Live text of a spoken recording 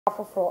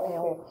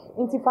for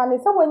nti fa ne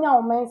se wanya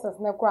o menses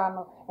ne kra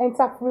no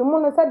entafre mu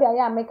no se de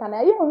aya meka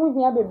na ye hu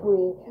hia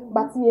bebre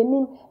but ye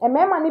nim e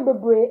mema ne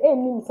bebre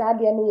enim sa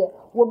de ne ye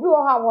wo bi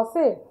wo ha wo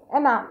se e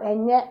na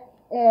enye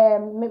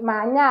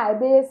manya e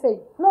be say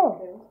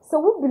no so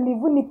we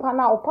believe nipa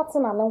na o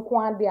partner ne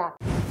nko ade a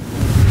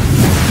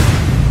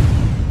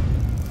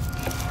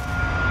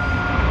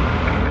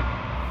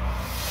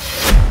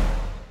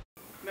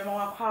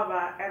Mema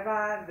Pava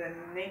ever the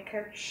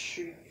naked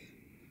truth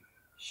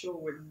show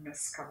with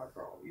Miss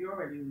Covergirl. You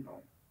already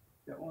know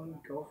the only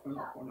girlfriend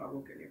of one of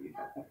the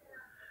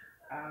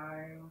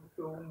I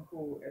don't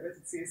go ever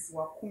to say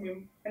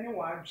Swakumim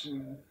anyone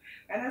dream.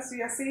 And as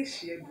we say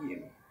she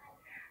again.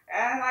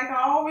 And like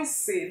I always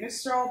say,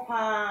 Mr. Opa,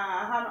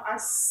 I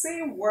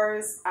say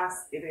words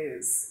as it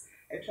is.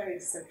 I try to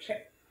say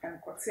check and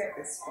quartet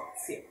is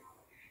quartet.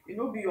 You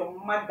know, be your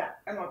mother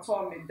and not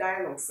all me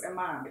dialogues and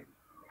mommy.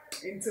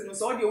 Into no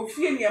so the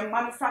opinion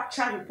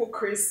manufacture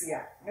hypocrisy,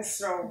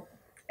 Mr.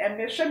 And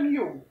mission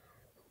you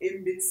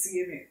in bit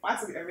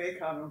what's the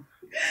American?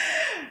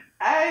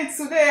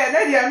 Today,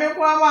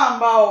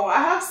 I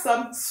have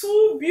some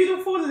two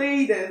beautiful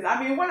ladies.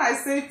 I mean, when I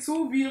say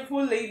two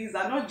beautiful ladies,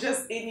 are not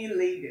just any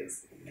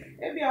ladies.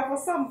 Maybe for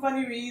some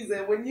funny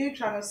reason, when you're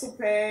trying to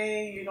super,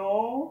 you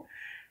know,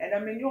 and I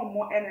mean, you're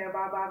more any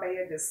about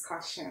a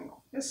discussion.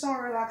 Just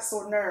don't relax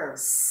your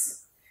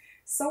nerves.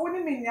 So when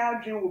you mean your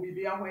dream will be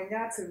beyond when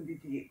you're in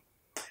video.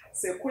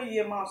 So, quit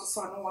your mouth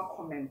so I don't want to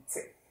comment.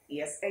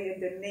 Yes, I am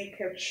the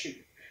naked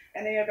truth.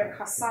 And I have a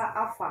casa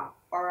alpha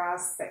oral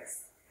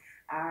sex.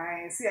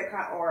 I see a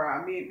cat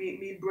aura,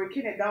 me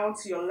breaking it down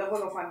to your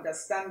level of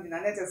understanding.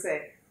 And let us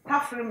say,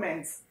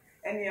 taffrement,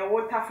 and your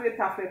word taffy,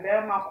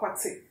 bear my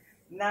quati.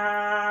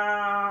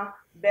 Na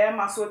bear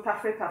my so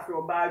taffy,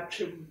 or bad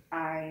trim.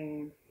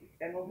 I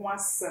and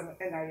once some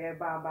and I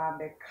have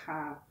a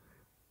car.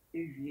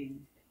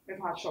 Evening,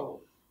 if I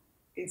show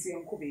it's the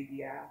uncle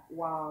baby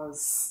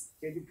was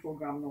the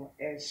program no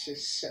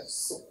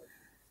so.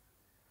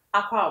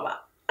 Aquaba.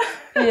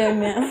 Yeah,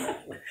 man.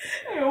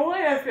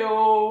 Why I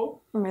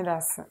feel Me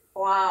that's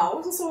wow,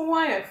 also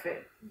why I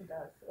feel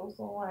that's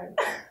also why.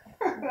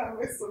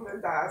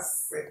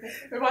 That's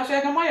if I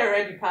share my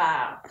ready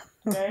pa.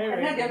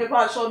 I get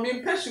the show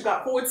me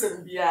sugar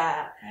coating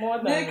bia.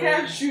 They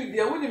can't shoot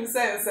there wouldn't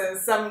sense and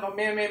some no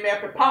me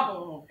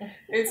papa.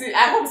 It's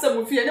I hope some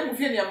of you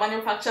and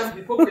manufacture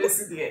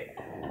hypocrisy there.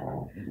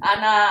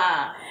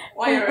 Anna,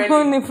 why you ready?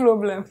 Only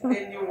problem.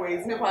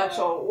 Anyways, me pa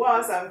show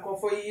was I'm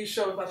for you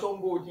show but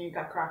on board in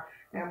kakra.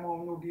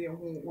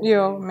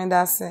 Yo, me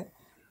that's it.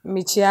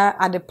 Michia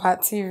Adepa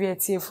TV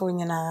TFO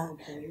nyina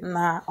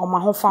na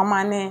omaho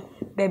fama ne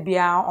da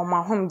bia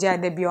omahom dia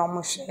da bia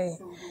omohwe.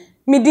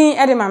 Midin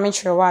e de ma me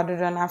kire wa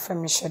dodo na afa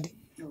me hwede.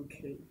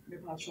 Okay, me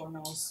pa show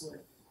now so.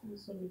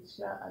 So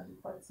Michia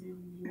Adepa TV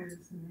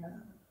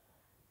nyina.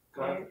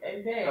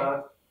 And then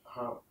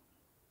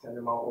tell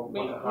them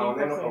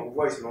how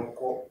voice no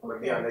call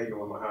but they are like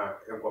you ma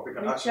and go pick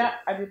a Michia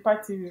Adepa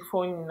TV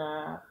phone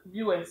na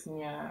viewers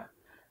nya.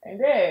 And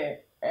there,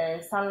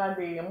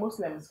 Saturday,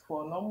 Muslims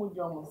for no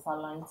mujo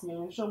Muslim,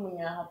 you show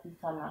me a happy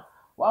Tana.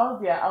 While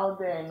they are out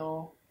there,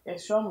 no, a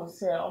show me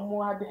say,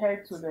 had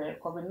head to the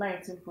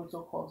COVID-19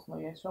 protocols, no,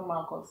 yes, show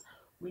Marcos,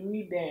 we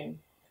need them.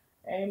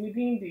 And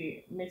within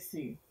the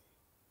Messi.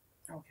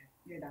 Okay,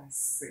 yeah,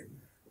 that's it.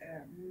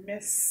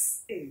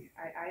 Miss A,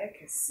 I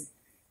can see.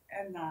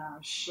 And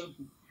should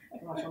be.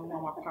 And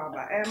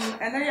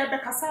then you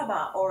have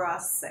Casaba oral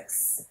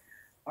sex.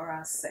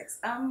 Oral sex.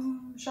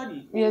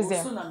 Shadi. Yes,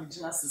 dear. So na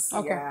gymnastics.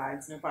 Okay. Yeah,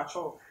 it's me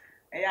patrol.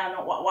 Yeah,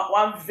 no,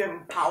 what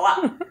them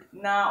power.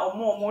 Now, or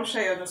more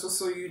share no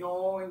so you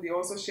know, and they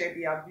also share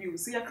their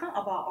views. So you can't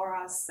about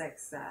oral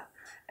sex.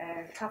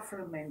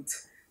 Taffrement.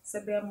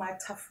 Sebe my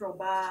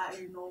taffroba,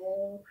 you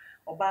know,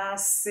 oba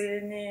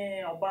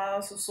sene,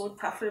 oba so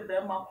taffre be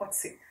ma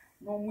kwate.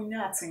 No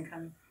munya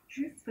tinkan.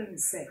 You think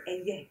say,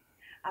 yeah.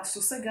 As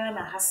to say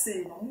Ghana has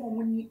said, no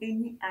more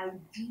any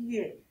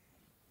idea.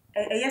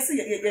 Yes,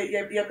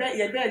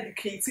 you're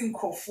educating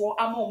for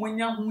I'm on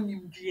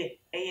young dear.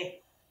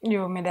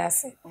 Yo, me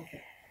that's it.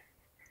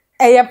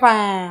 Okay.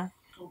 Pa.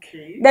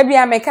 Okay. Da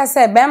bia make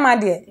say be ma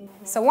de.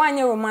 So one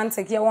year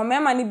romantic, ye wo me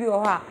ma ni bi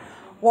o ha.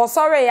 Wo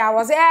sorry ya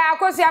was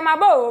akosi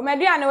amabo, me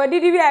dua na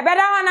wadidi bi e be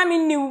da na me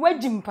ni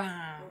wagim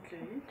pa.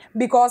 Okay.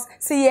 Because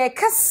say ye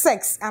ka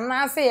sex and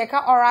I say ye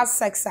ka oral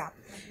sex a.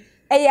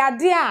 Ya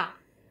de a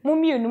mo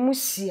mienu mu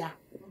hia.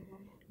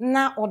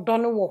 Na odo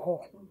no wo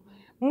ho.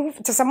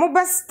 Tese mo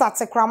be start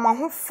kra ma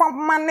ho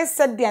fama ne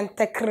se de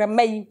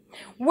entekrema yi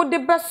wo de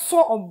be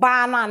so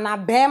oba na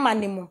be ma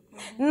ne mu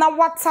na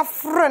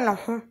watafre ne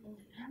ho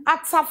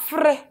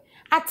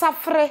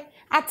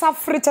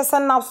atafre tese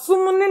na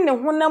sum ne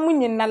ho na mu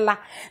nyinala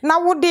na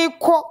wo de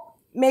ko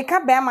meka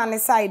be ma ne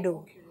side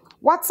o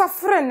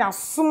watafre na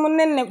sum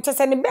ne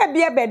tese ne ba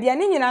bia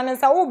ne nyina ne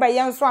sa wo be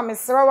ye nso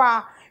amesre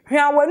wa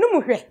hwa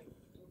wanu hwe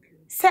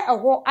se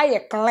eho aye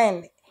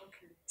clean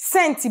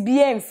sent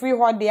bia mfiri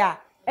ho de a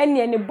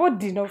any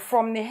body no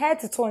from the head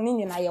to toe ni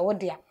nyina ye wo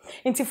dia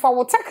nti fa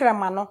wo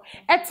takrama no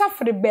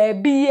etafre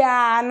baabi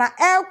ya na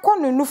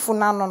ekọ no nufu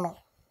na no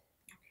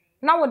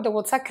na wo de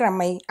wo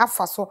takrama yi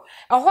afa so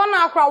eho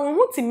na akra wo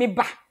hutimi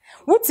ba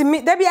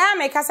wutimi da bia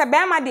me ka se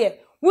be ma de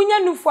wunya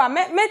nufu a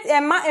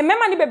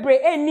mema ni bebre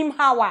enim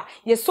hawa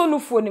ye so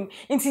nufu onim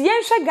nti ye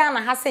nhwe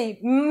Ghana ha sei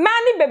ma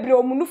ni bebre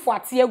omunufu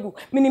ate agu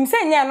minim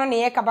se nya no ne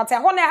ye ka bata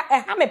ho na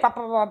ha me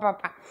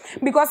papa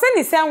because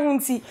any se hu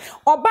nti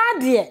oba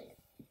de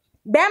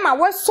be ma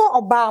we so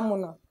oba mu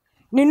no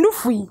ne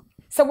nufu yi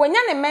se wonya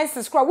ne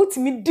menses kra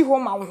wutimi di ho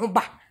ma wo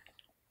ba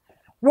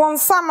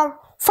wonsa no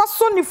fa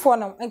so nifo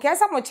no nke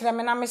sa mo kire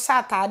me na me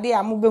sha atade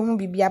a mo behu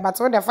bibia but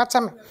wo de fa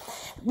cha me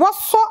wo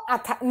so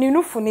ata ne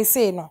nufu ne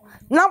sei no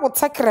na wo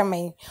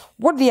takrema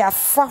wo de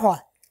afa ho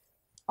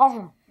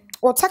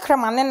wo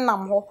takrema ne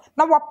nam ho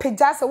na wo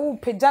pagya se wo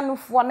pagya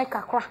nufu ne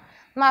kakra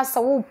na sa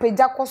wo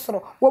pagya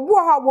kosoro wo bu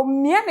ho wo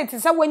mia ne te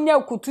se wonya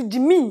akutu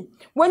jimi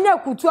wonya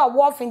akutu a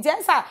wo finti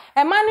sa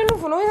e ma ne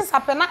nufu no wo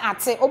sape na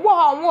ate obu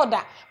ho wo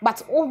da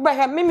but wo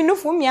be me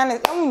nufu mia ne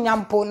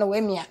nyampo na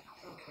wo mia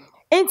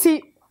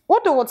enti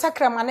what do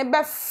takrama ne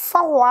be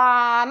fa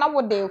wa na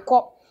wo de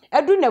ko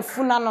edu na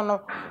funa no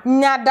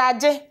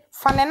nyadaje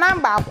fa ne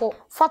namba ako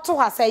fa to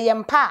ha se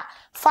yempa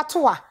fa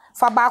to ha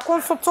fa ba ko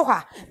nso to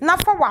ha na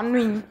fa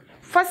wanun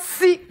fa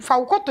si fa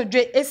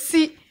ukotodwe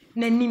esi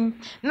nanim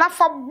na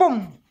fa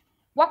bom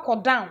wako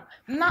down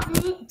na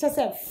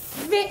chese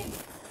fi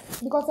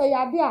because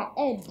ya dia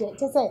ede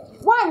chese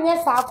wan ye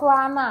sa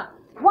akra na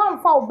wan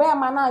fa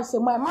obema na hye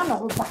mo e ma na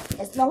ho ba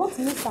na ho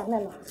timi sa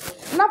ne no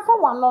na fa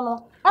wano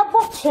no ebo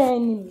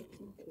training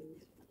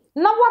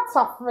na what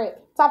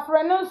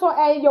tafre no so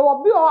ye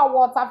wo bi o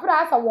wa tafre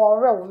asa wo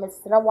re wo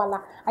mesre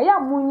wala aya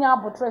munya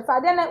abotre sa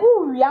de na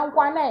uwia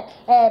nkwa na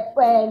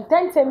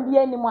tentem bi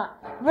anim a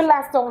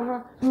vilaston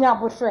ho nya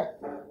abotre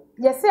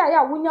ye se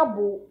aya wunya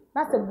bo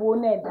na se bo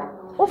na eda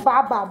o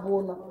ba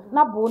bo no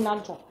na bo na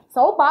nto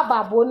sa o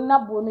ba bo na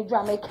bo no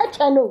dwa me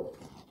ketwe no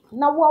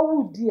na wa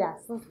wudi a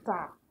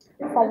sister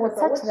for what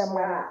touch them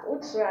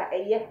ultra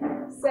eye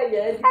say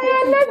ye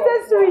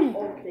necessary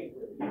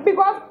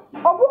because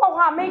obu o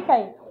ha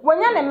make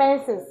wonya ne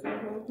menses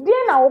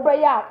die na wo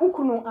be ya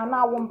ukunu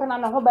ana wo mpena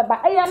na ho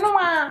beba eye no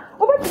a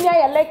obetumi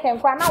aye leke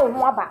nkwa na wo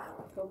ho aba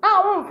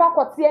a wo mfa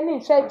kote ne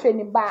nhwe atwe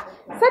ni ba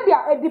se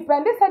dia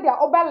depend se dia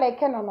oba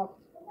leke no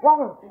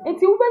wahu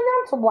enti wo benya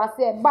ntobo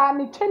ase ba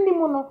ne twani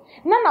mu no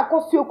na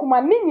kosuo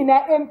kuma ni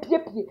nyina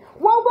empiepie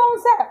wo bo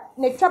nse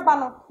ne twaba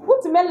no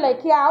wutime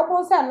leke a wo bo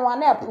nse no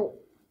ana epo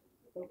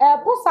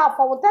pusa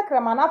for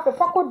takrama na fe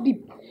fako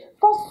deep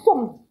for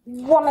some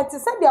wona te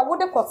se dia wo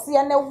de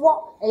kose ne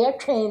wo eye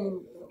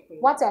twani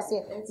what I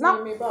say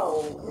now me ba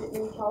o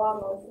in power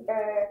no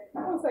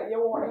I say you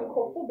want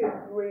enkofu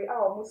bebre a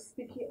o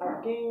speaking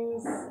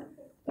against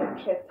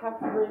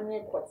chetafre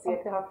ne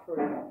kwase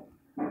tafre.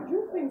 Do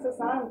you think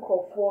that I'm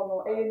called for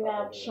no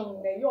na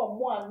chum ne yo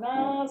mo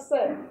ana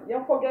say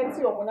you forget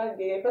your mo na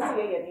de person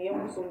ye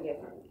so ye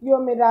yo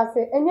me da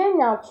say enye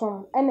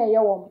nyatwom ena ye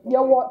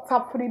wo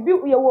tafre bi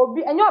ye wo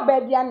bi enye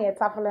oba bia na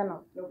tafre no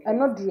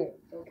eno de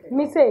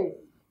me say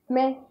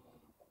me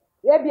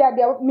ebia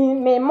de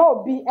me ma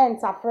obi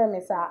entafre me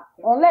sa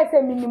unless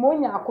say minimo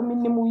nya akọ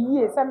minimo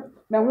yie say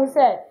me hu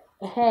say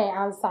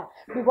answer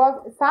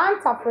because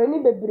santa frɛ ni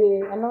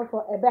bebre eno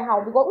so ebe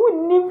how because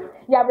unnim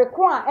ya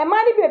reko a e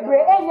ma ni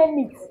bebre enye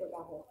neat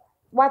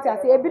what I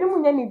say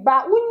ebinim nya ni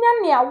ba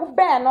unya ne a wo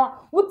be no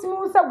wutimi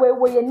wo say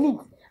we ye neat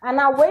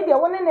ana we de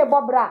woni ne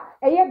bobra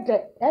eye de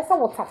e say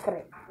wo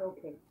tafre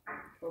okay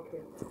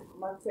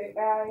man say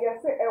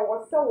yes say e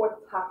wo say wo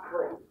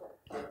tafre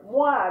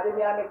moi de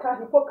me ameka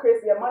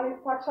hypocrisy e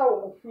manufacture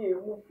wo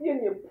mufie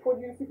ne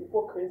produce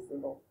hypocrisy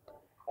no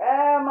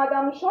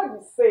madam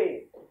Shogi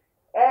say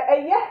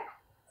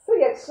say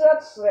ye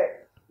church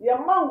ye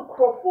man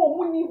crofo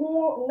muni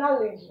hu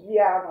knowledge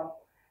bia no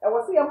e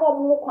wo say ye ma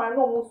mu kwan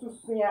no mu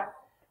susua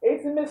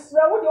eti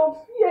mesra wo de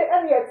ofie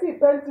ene ye ti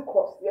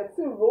Pentecost ye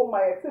ti Roma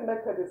ye ti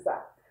Methodist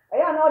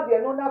aya na de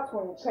no na to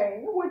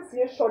nchen wo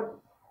tie Shogi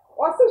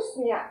wo se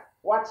sua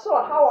wa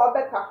kire how wa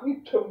beta fi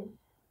twam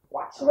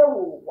wa kire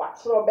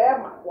be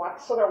ma wa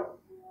kire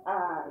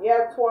ye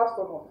to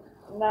aso no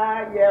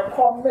na ye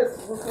promise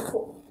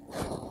so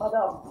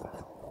madam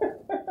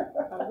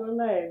I don't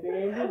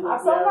know.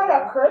 Somebody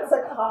are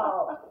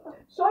critical.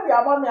 Show the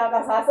amount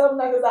of I said,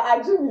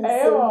 I do you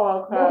say,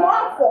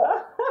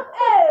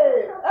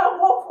 hey, and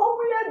what for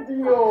me a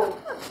deal?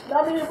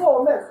 That means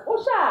go, miss.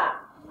 Osha,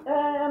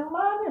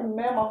 man,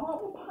 mamma,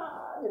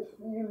 if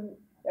you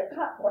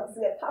can't what's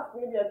the tough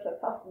really a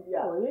tough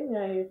year. Oh,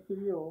 yeah,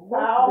 you.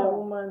 The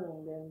woman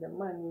and then the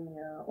man,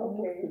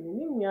 okay.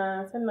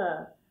 Sena,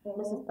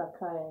 Mrs.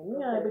 Takai,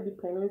 yeah, I be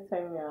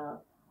depending on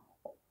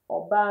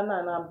oba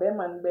na be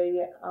man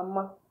be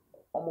ama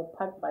omo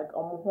pack like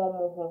omo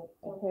ho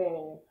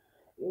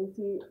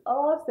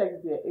all sex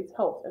there it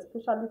helps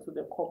especially to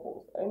the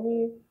couples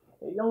any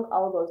young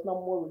adults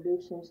not more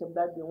relationship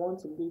that they want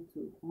to lead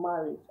to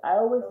marriage. I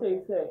always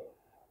say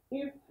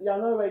if you're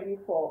not ready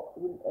for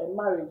a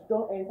marriage,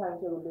 don't enter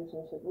into a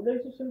relationship.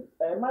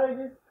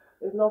 Marriages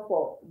It's not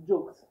for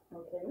jokes.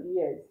 Okay.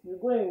 Yes, you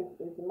go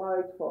into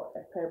marriage for a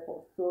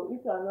purpose. So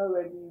if you are not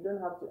ready, you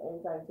don't have to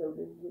enter into a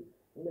relationship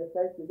in the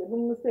first place. They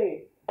will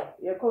say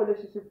your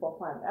relationship for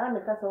fun. And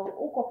because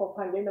for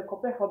fun, then the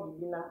couple hobby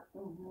dinner.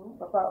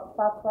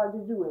 Papa,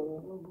 did you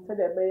so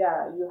that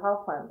you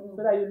have fun,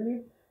 so that you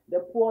leave the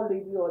poor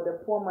lady or the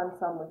poor man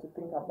someone to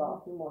think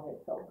about him or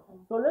herself.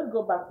 So let's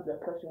go back to the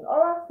question.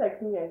 Oral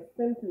sex is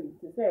simply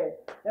to say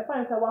the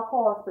find a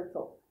call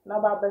hospital. Now,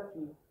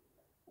 Babaki,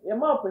 your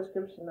more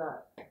prescription.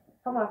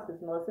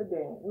 Pharmacist no say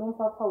then no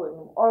papa we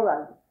no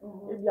orally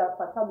if you have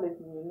tablet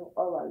you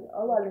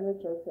orally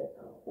nature say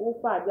wo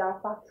fa dia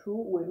fa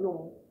through we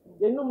no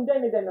yenum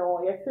then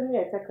no ye se ne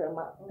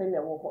etekrema pen e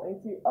wo ho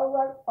enti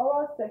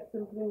oral sex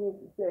simply means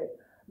to say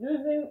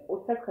using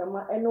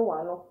otekrema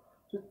anyone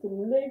to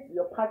stimulate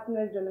your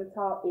partner's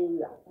genital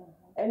area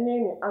and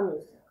then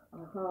anus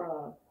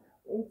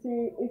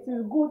it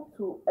is good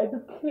to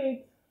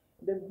educate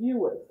the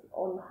viewers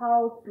on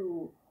how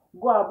to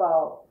go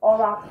about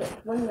oral sex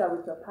when you are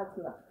with your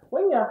partner.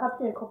 When you are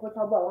happy and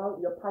comfortable around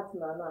your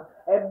partner now,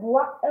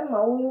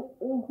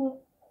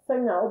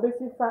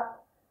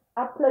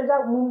 a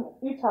pleasure move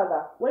each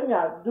other when you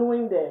are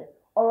doing the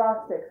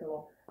oral sex.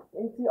 No?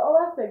 In the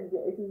oral sex,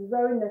 it is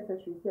very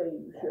necessary that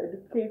you should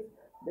educate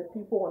the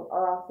people on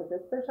oral sex,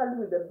 especially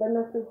with the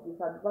benefits,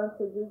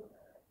 disadvantages,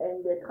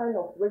 and the kind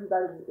of risk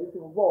that is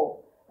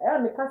involved.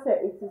 And because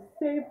it is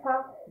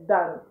safer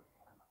than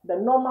the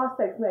normal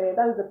sex,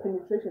 that is the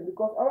penetration,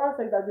 because oral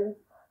sex doesn't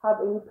have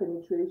any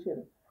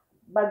penetration.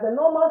 But the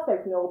normal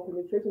sex,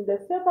 penetration, the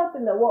safer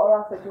thing that what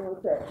oral sex will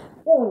say,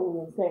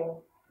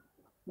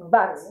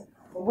 but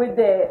with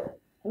the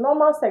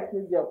normal sex,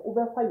 you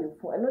overfire your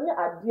phone. And only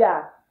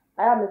idea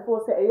I am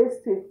before say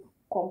safe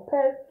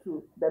compared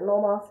to the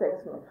normal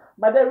sex.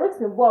 But the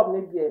risks involved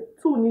maybe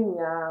two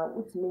ninya,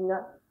 which means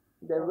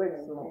the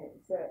risks.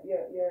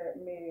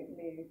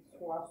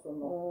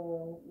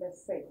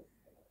 Let's say.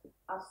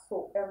 So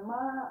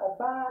Emma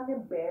Oba ne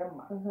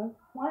Bema.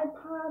 Why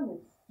pan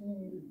is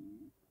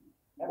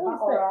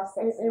oral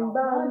sex in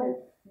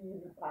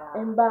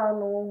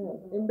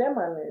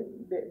Bema,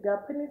 their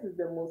penis is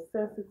the most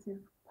sensitive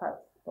part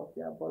of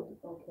their body.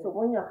 Okay. So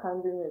when you're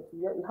handling it,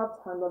 you have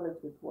to handle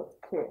it with what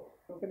care.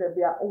 Okay. So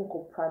be our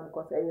uncle prime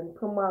because I am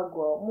prima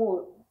go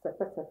more me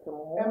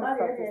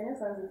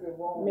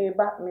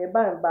ba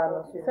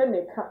so say me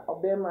ka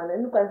obema na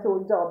nuka say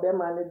oja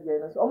obema na die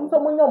no so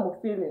omo mo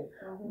feeling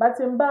but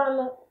in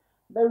ba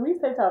the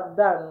research I've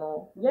done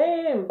no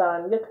in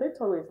ba the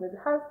clitoris it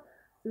has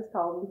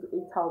 6,000 to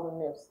 8,000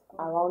 nerves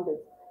around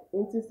it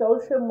into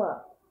social ma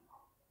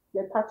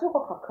you touch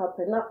ko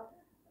kakra na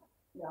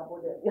ya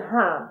body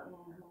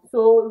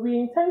so we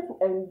intend to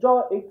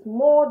enjoy it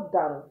more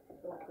than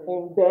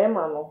in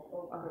Bema,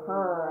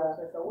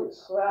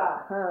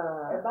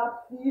 about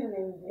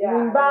feeling,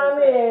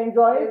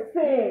 enjoy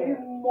seeing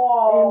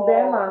more in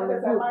Bema,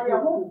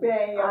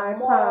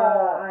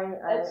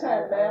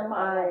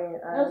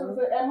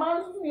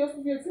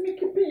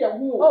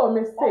 oh,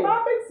 mistake.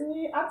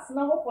 Me at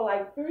now for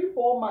like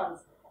 3-4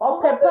 months. Oh,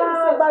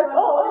 Peppa, but I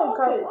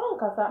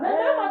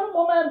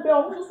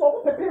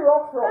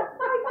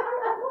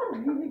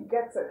don't really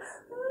get it.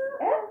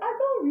 I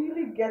don't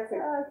really get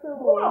it.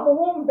 I'm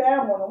home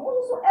bear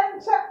mono. So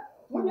enter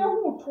when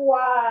you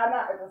twa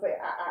say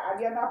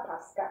Adiana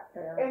Pasca.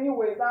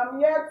 Anyways, I'm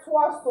here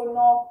twice to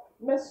know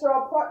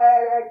Mr.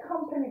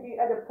 Company be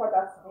at the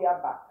products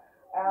Diaba.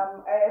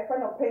 A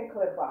friend of Pain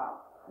Clever,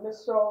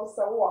 Mr.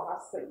 Sawa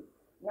Hase.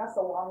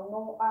 Nasa one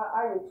no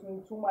I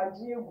to my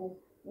Jigu.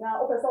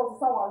 Now, open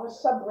someone who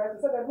shabre,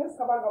 so that Miss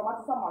Cabago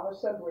matter someone who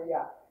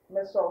shabre,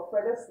 Mr.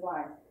 Fred's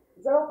line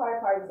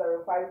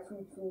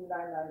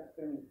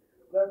 0550522993.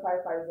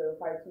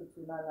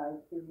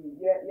 0550522993.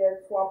 Yeah,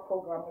 swap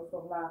program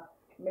from now.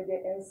 May the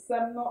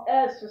ensemble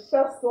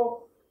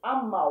so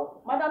I'm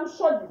out. Madam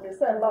Shoddy, they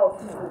say about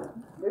people.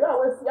 They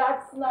always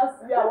asking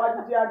us, what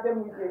did you have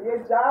them with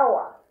you?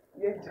 Jawa.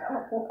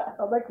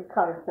 I'll make a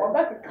cancer. I'll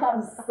make a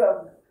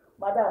cancer.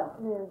 Madam,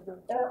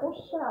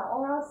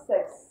 oral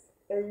sex.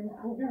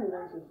 Improving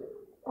relationship.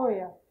 Oh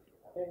yeah.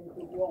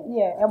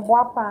 Yeah, a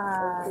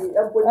boapa.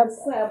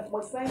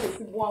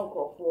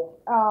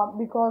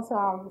 Because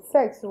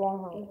sex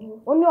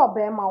one only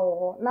obema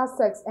na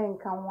sex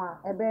enkan one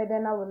e be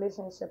then a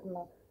relationship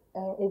no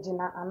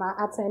ejina and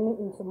attending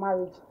into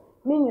marriage.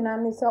 Ni nyina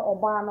ni say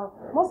oba no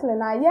mostly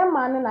na ye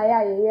man na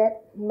ye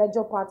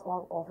major part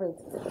of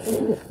it.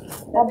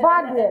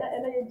 Oba de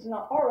na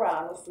ejina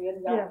oral no so ye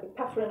na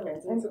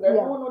preference into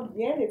the one no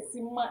de na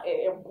sima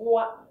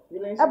eboa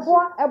relationship.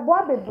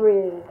 Eboa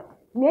bebre.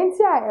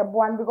 Nienti a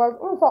eboan because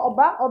unso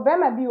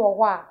obema bi wo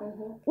ho a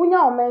unya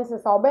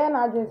omenses a obey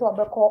na adwen so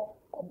obekọ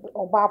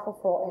oba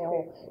foforo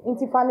eho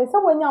nti fa ne se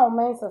wonya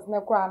omenses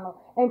ne kra no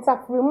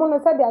entafre mu no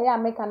se de ya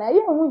meka na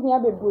ye hu hia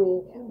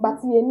bebre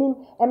but ye nim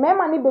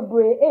emema ne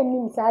bebre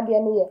enim sa de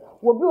ne ye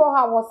wo bi wo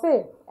ha wo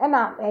se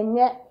na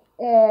enye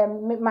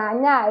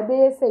maanya ebe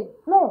ye say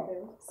no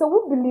so we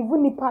believe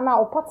nipa na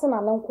o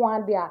partner ne nko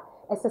ade a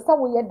esesa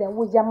wo ye den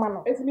wo yama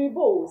no Etimi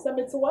bo se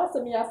me to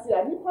asem ya se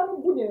a nipa no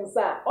bu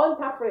nsa on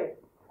tafre.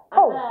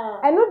 oh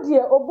eno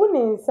de obu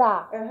ne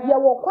nsa ye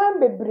wo kwan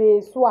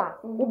bebre so a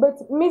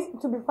ubet me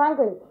to be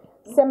frankly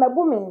se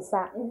mebu me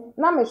nsa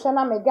na me hwe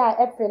na me guy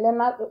efele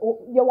na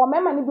ye wo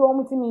mema ni bi wo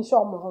mutimi nhye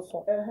omo ho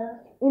so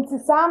nti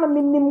saa no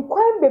minim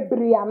kwan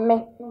bebre a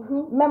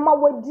mema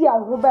wadi a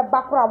ho be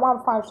bakra wan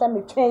fa hwe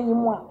me twen yi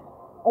mu a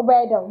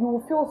obeda you will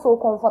feel so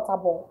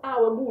comfortable.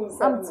 Ah, we bu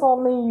nsa. I'm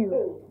telling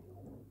you.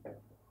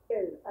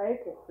 I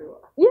can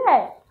feel.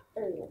 Yeah.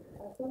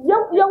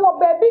 You were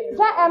baby,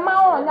 ja Emma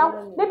on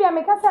now. Maybe I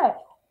make us say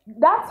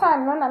that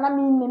time no na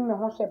me nim me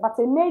ho hwe but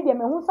e na dey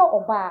me ho so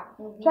oba.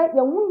 Ja ye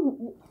hu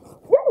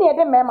ye na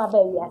dey me ma ba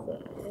wi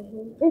ase.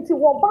 Nti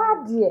wo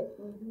ba de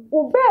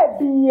wo ba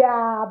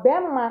bia be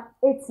ma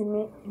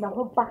etimi na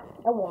ho ba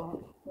e wo ho.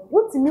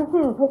 Wotimi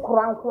hu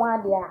kora nko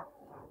ade a.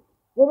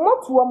 Wo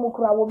motuwa mu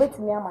kora wo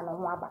betimi ama na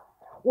ho aba.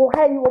 Wo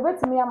hayi wo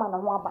betimi ama na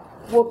ho aba.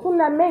 Wo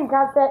tuna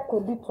menka se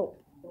kodito.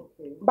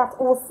 But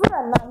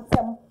osira na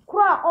nsem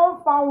kura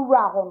on fan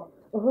wura ho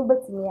no ho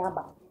betimi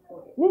aba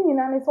ni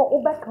nyina ne so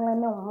obekan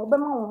ne ho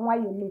obema ho ho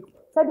aye me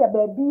se dia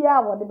ba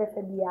bia wo de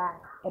befa bia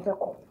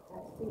ebeko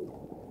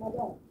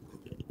Madam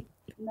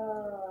na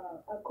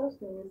a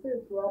question me say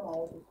to am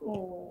also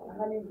so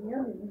and it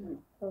near me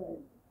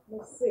me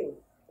say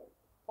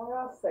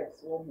oral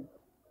sex woman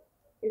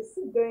is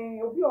then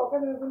obi o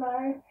kan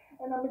na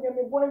and I'm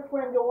my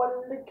boyfriend you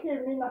want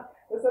licking me na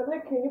there's a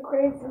licking you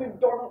crazy me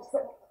don't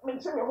me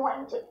che me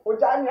wanche o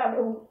jani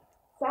am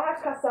sa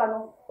kasa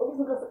no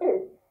obi so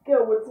say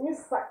girl with me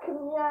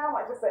saknya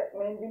I just say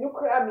man you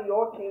cry me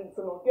okay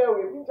so no girl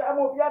we be jam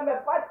obi am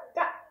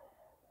fata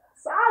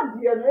sa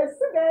dia no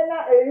esi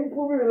na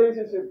improve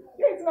relationship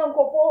you know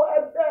go for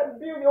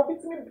build obi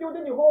to me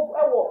building the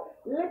whole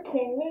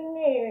licking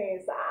ni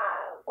sa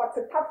what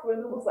a tough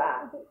no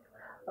sa.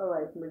 All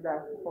right, me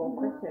that for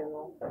question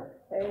no.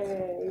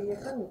 You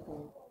can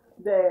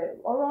the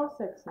oral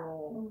sex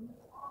no.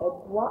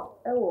 What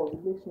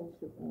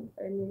relationship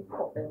any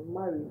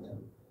marriage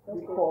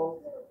because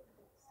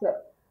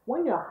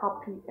when you're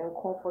happy and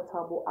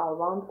comfortable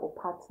around a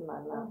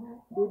partner now,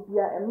 they be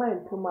a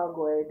mind to my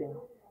go ahead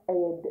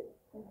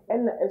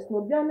and it's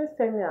no be any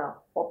senior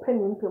or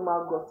penny to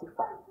my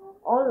gossipa.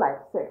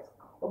 Unlike sex,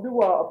 or be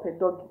what a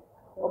doggy.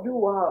 Obi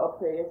wo ha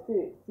opey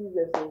say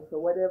scissors so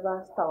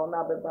whatever style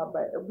na be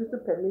baba obi so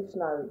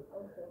permissionary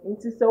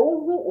nti se wo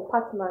hu o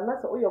partner na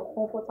se o you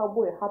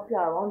comfortable and happy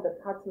around the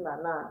partner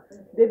na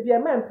they be a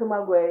man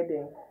pema go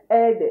eden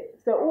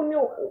se only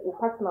o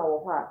partner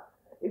wo ha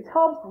it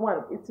helps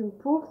one it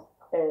improves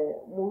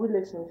more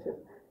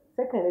relationship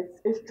second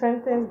it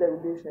strengthens the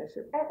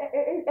relationship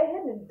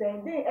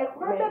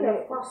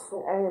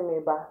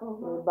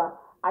meba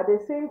at the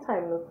same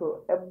time also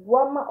a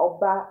woman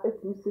oba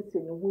etimi sese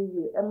ne ho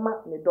yie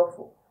ema ne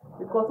dofo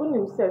because when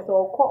you say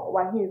so call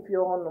wa hin fie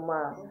ho no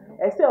ma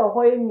e say o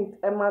ho need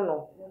ema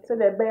no so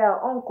the bear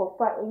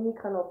uncover any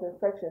kind of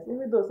infections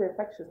even those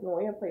infections no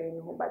yen pa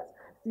yen ho but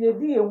the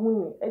di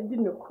ehun ni e di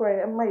no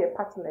cry ema your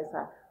partners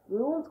we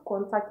won't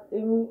contact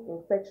any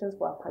infections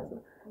for our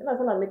partner and as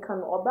na make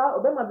can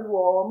oba ma bi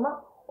wo ma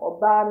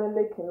oba ne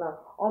lekina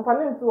on fa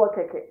ne ntu o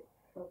keke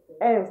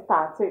and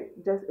start it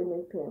just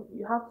anything.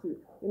 You have to,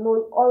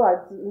 all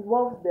that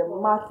involves the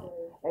mouth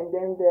and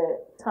then the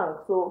tongue.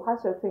 So, how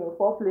should I think?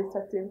 For place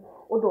setting,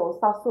 don't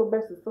start so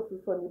best to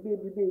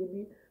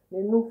baby, the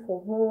new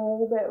for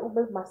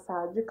home,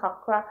 massage,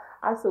 kakra,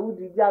 as a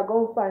woody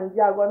jagon, find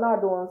jagon, now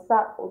don't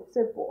start or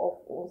tip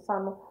of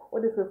sano,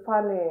 or if you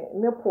find a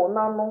nipple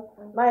nano,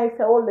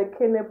 nice all the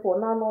nipple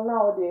nano,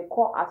 now they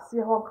call a sea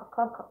hon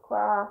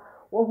kakra,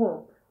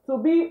 to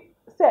be.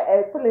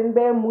 Say feeling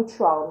very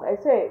mutual. I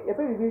say if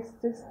it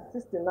is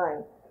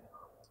 69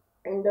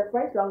 in the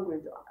French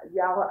language,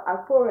 I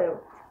foreign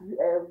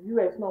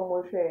US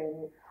normal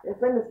sharing. A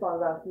friend is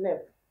found as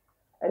NEP,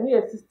 and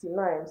year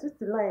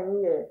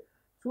 69 year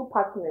two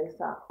partners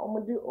are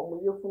omodi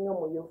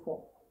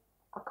omoyofun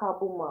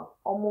akabuma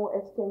omo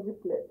exchange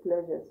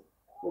pleasures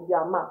with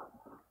their ma.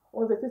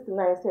 On the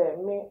 69 say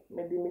me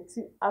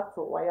dimiti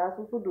ato waya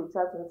so do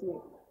chat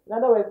nti. In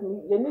other words,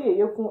 ye ni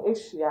yefun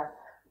Asia.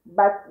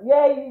 But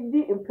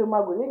the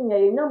impemago,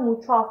 ye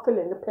mutual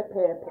feeling the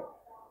pepe.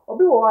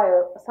 Obi wa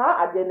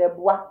sa ade na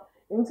bua.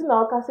 Nti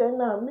na oka say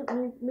na me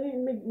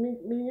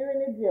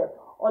yiri dear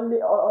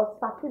only or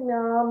sakin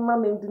na ma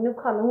me ndinu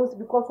kan ho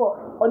because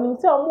on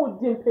nti o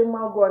di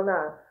impemago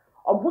na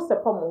obu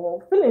sepa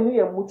mo feeling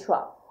ye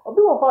mutual.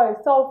 Obi wa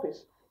selfish.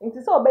 Nti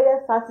say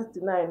obeye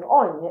 69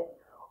 onye.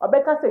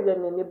 Obeka say ye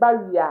me ba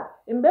wi a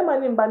mbema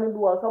ni mba ni bi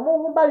wo so mo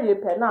hu ba wi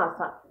pe na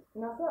asa.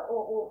 Na sa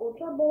o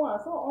trouble one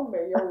so on be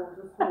ye wo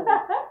so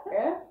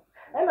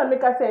and I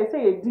make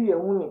say you do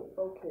your money.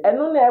 Okay. And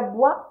no na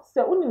eboa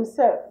say unim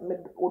say me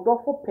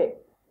odofo pe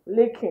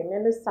lekin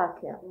ne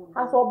sakia.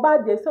 As oba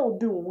dey say o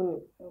do money.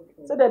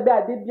 So there be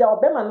ade bia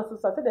obema no so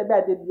say there be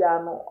ade bia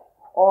no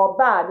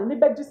oba ni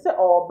beji say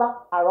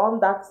oba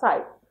around that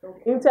side.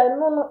 Okay. Inti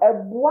no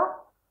eboa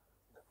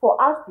for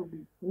us to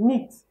be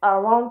neat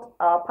around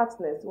our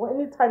partners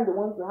anytime they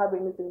want to have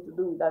anything to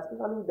do with that,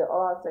 especially with the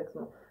oral sex,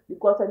 no?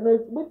 Because I know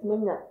it's with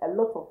many a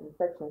lot of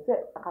infections. Say,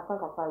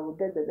 we'll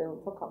get there, then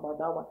we'll talk about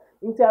that one.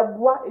 It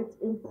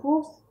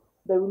improves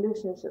the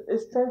relationship, it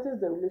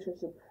strengthens the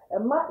relationship.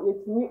 And ma,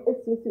 it's me,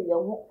 it's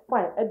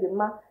fine, and the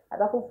ma,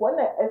 and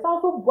it's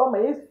also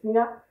my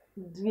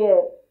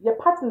dear, your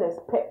partner's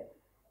pet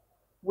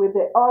with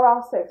the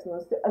oral sex, no?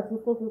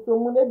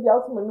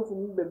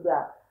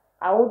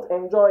 I won't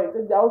enjoy it.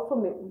 They also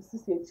make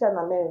see a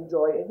channel may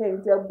enjoy it. Hey,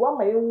 they are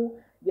my own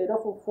the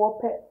for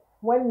pet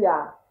when we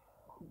are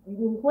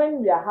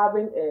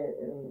having a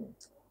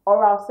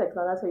oral sex,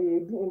 and I say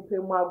you do in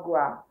payment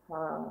gra.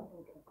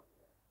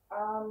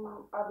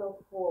 I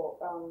look for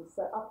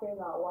so up in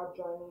our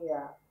journey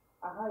here.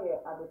 I have a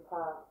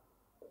Adepa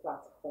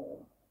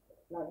platform.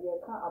 Now you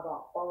can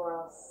about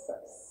oral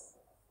sex.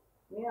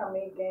 Me a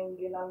me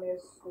gengi na me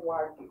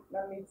swagi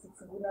na me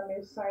titigu na me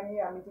shiny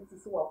a me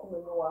titisi wa kuma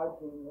me wa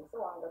adwini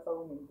so anga sa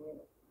wo me din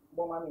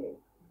bo ma me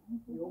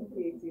you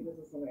pay ti no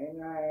so na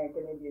na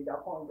can be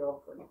Japan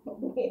girlfriend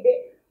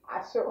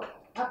asho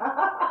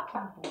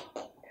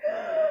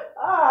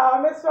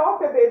me so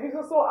okay baby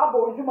so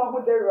abo juma ho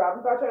derra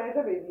me try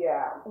enter baby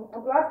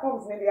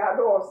platforms ni dey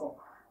also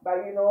but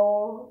you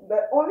know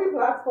the only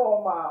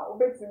platform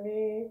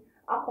obetimi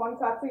a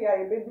contact ya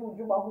ebe di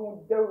ujuma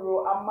hu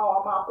dero ama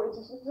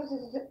akwechi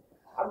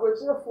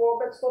for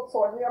bet so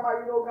tonya ma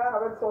you know ga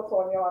bet so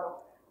tonya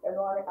no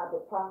eno ani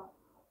Adepa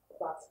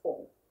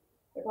platform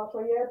e pa so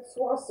ye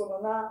to so no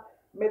na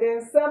me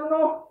den sem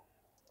no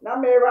na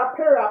me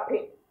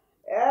rape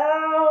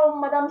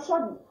madam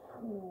Shodi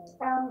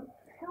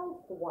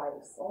health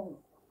wise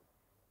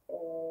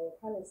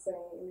kind of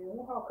saying you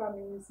know how come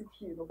you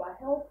see no but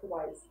health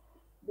wise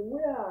the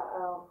way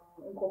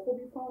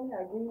incorporating family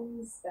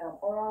against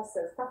oral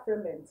sex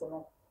sacrament,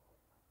 no.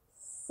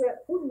 Say,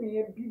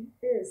 only be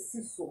a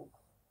siso,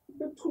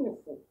 be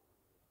tuneful.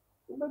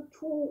 Be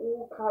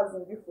two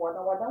cousin before, and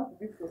I want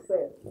to be for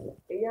say,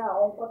 yeah,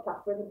 uncle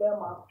Tafred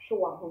Bema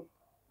show a home,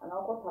 and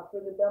uncle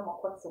Tafred Bema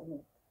quite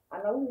some,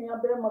 and I only a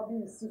Bema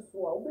be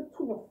siso, I'll be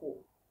tuneful.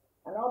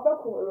 And I'll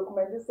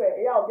recommend this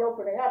say, yeah,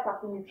 girlfriend, I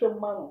have to meet your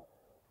man.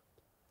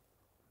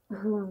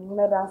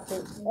 Let us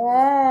say,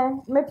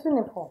 me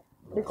tuneful.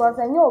 Because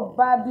I know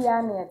baby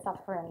and it's a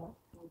friend.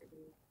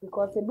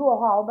 Because they do a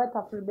how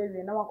better free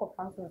baby, now I can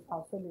function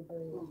how so be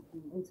very.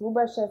 It's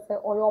Uber say,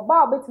 or your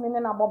bar bet me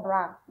in a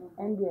bobra,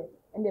 and the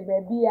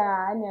baby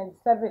and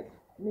seven.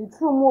 Me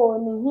true more,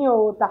 me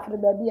here, tap the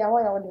baby,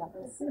 away or there.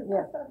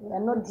 Yes,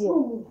 and not dear.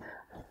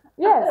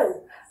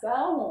 Yes,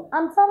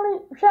 I'm telling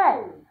you,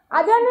 share.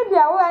 I don't need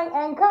your way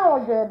and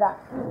can't do that.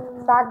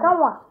 So I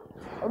come on.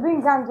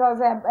 Being can't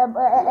just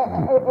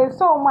a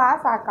so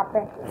much I can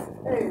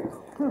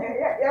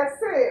yes,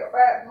 say,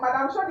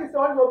 Madam Shodi is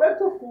on your bed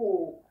to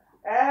fool.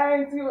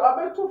 And you are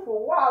better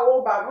for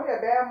wow, but no, you're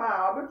there,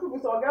 ma. But to be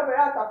so gather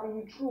out of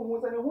you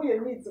true, and who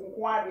you need to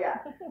Quadia.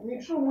 You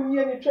true, when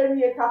you're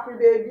training a coffee,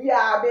 baby,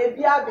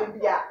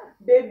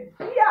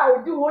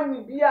 will do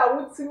only beer,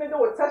 would see me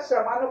to touch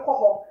a man of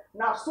coho.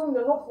 Now soon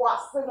the no for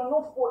us, and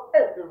no for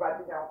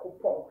everybody now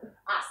coupon.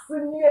 I see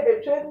near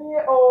the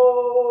training,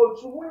 oh,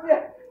 true,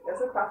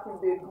 yes, a coffee,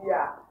 baby,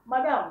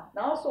 madam.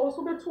 Now so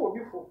be too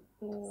before.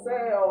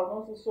 Say, or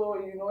not so,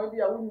 you know,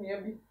 maybe I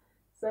wouldn't be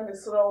send me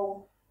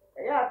slow.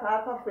 Yeah,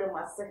 Tata frame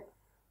my say.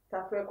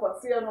 Tafe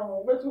Cotia no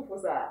more to for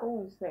that.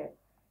 Oh, say,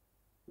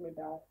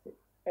 Madame,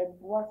 a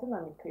boatin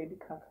and a credit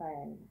can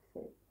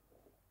say.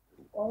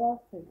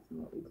 Oral sex,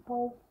 it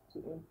helps to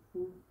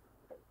improve.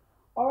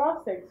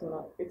 Oral sex,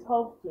 it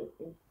helps to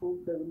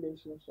improve the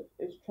relationship.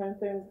 It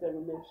strengthens the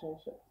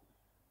relationship.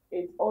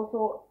 It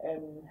also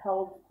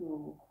helps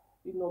to,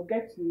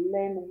 get to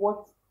learn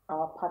what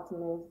our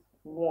partners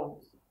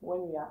want when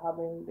we are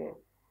having the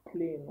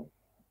play.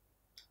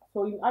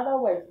 So in other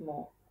words,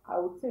 I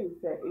would say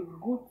that it's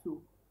good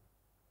to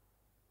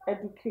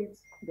educate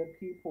the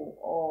people,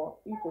 or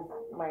if it's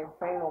my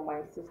friend or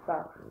my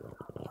sister,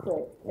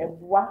 say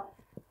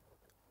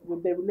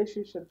with the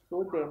relationship,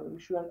 so then we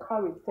should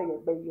encourage say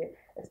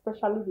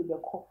especially with the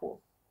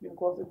couple,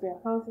 because it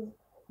enhances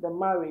the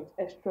marriage,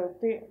 external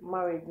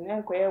marriage,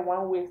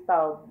 one way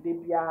style they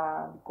be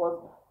because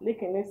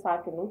like in this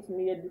cycle, not to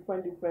me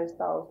different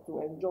styles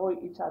to enjoy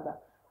each other.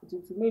 It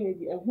is to me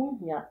the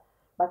here.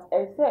 But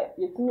I said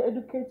you can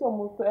educate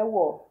almost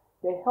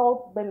the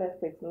health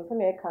benefits and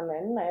can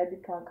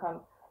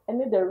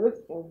and the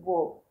risk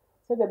involved.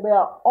 So the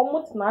bear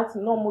almost not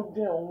normal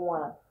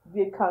one.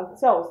 They can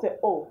tell say,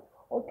 oh,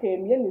 okay,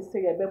 me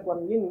say a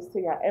baby, me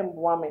say a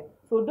woman.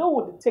 So they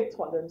would detect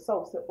for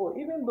themselves say, oh,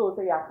 even though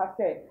they are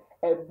say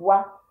a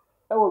boy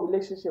our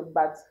relationship,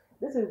 but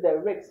this is the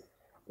risk.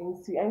 In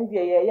see and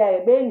yeah,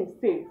 be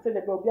say the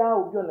baby will be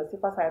on the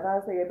safer side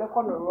and say you're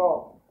on the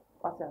raw.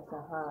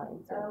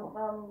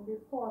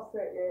 Before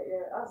say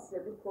ask the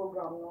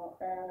program no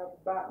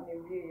back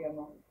maybe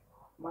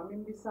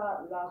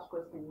Mamisa last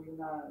question we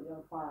na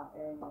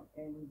and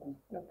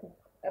okay.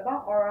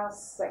 About oral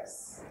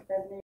sex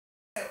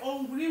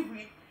Oh,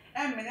 we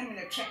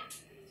and check.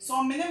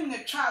 So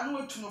many child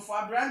no to no for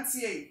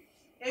abrantie.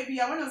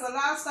 Ebia when was the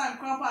last time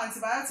grandpa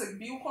antibiotic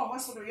be call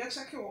hospital you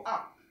check you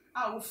up.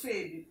 I will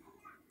fail.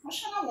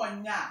 Moshana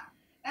one ya.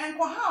 And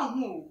ko how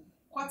who?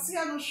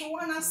 Kwatia no show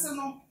one as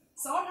no.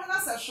 So one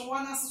has a show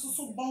one as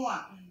so bon one.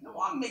 No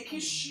one make it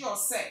sure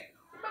say.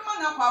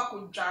 Remember na kwa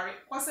could jarry.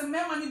 Cause a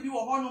man money be a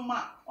honor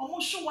man.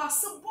 Almost show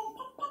us a bon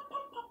papa.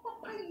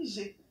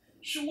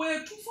 She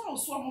wear 2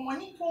 falls so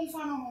money pon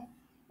fan.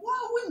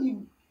 Why wouldn't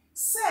you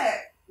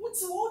say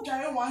what's all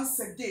jarry once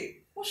a day?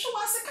 What show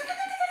us a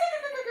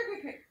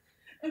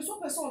and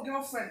so person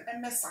girlfriend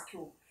and mess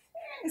sakyo.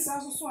 And it's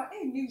also so a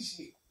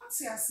ninja.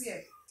 What's I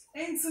say?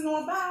 And to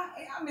know about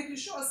I'm making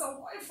sure some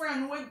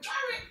boyfriend will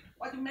jarry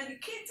or the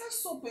medicated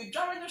soap a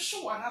jarring the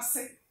show and I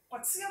say,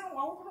 what's the other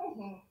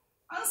one?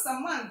 Answer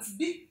man to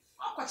be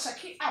I'll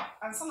check it up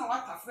and some of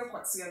what I've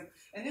requested.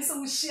 And this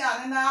will share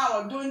an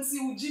hour, don't see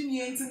with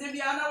Jimmy and to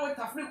the other what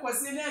I've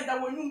requested that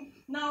will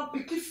now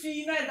picky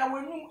fee that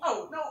will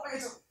oh no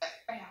it's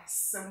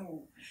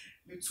some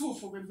the two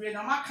for the brain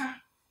amaka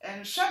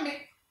and shame.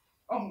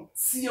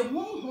 See a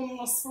woman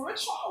no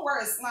spiritual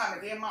words now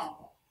the amount.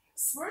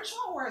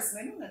 Spiritual words,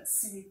 I don't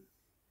see.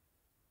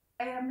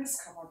 I am Miss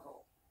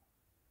Cavado.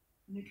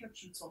 Naked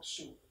Truth Talk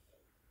Show.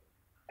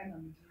 And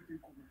I'm very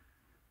good.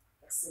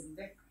 That's in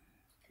there.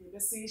 We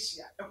say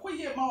share. A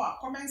quick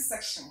comment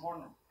section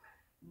on.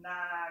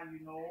 Nah,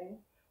 you know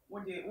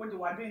what they were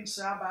doing.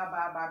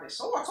 Ba.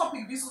 So what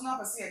topic this will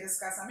never see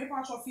discuss. I make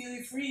part of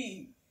feel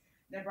free.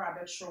 Never have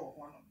that show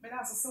on. But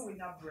that's a so we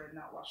not bread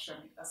now. Wash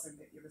me. That's in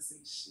there. You say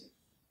share.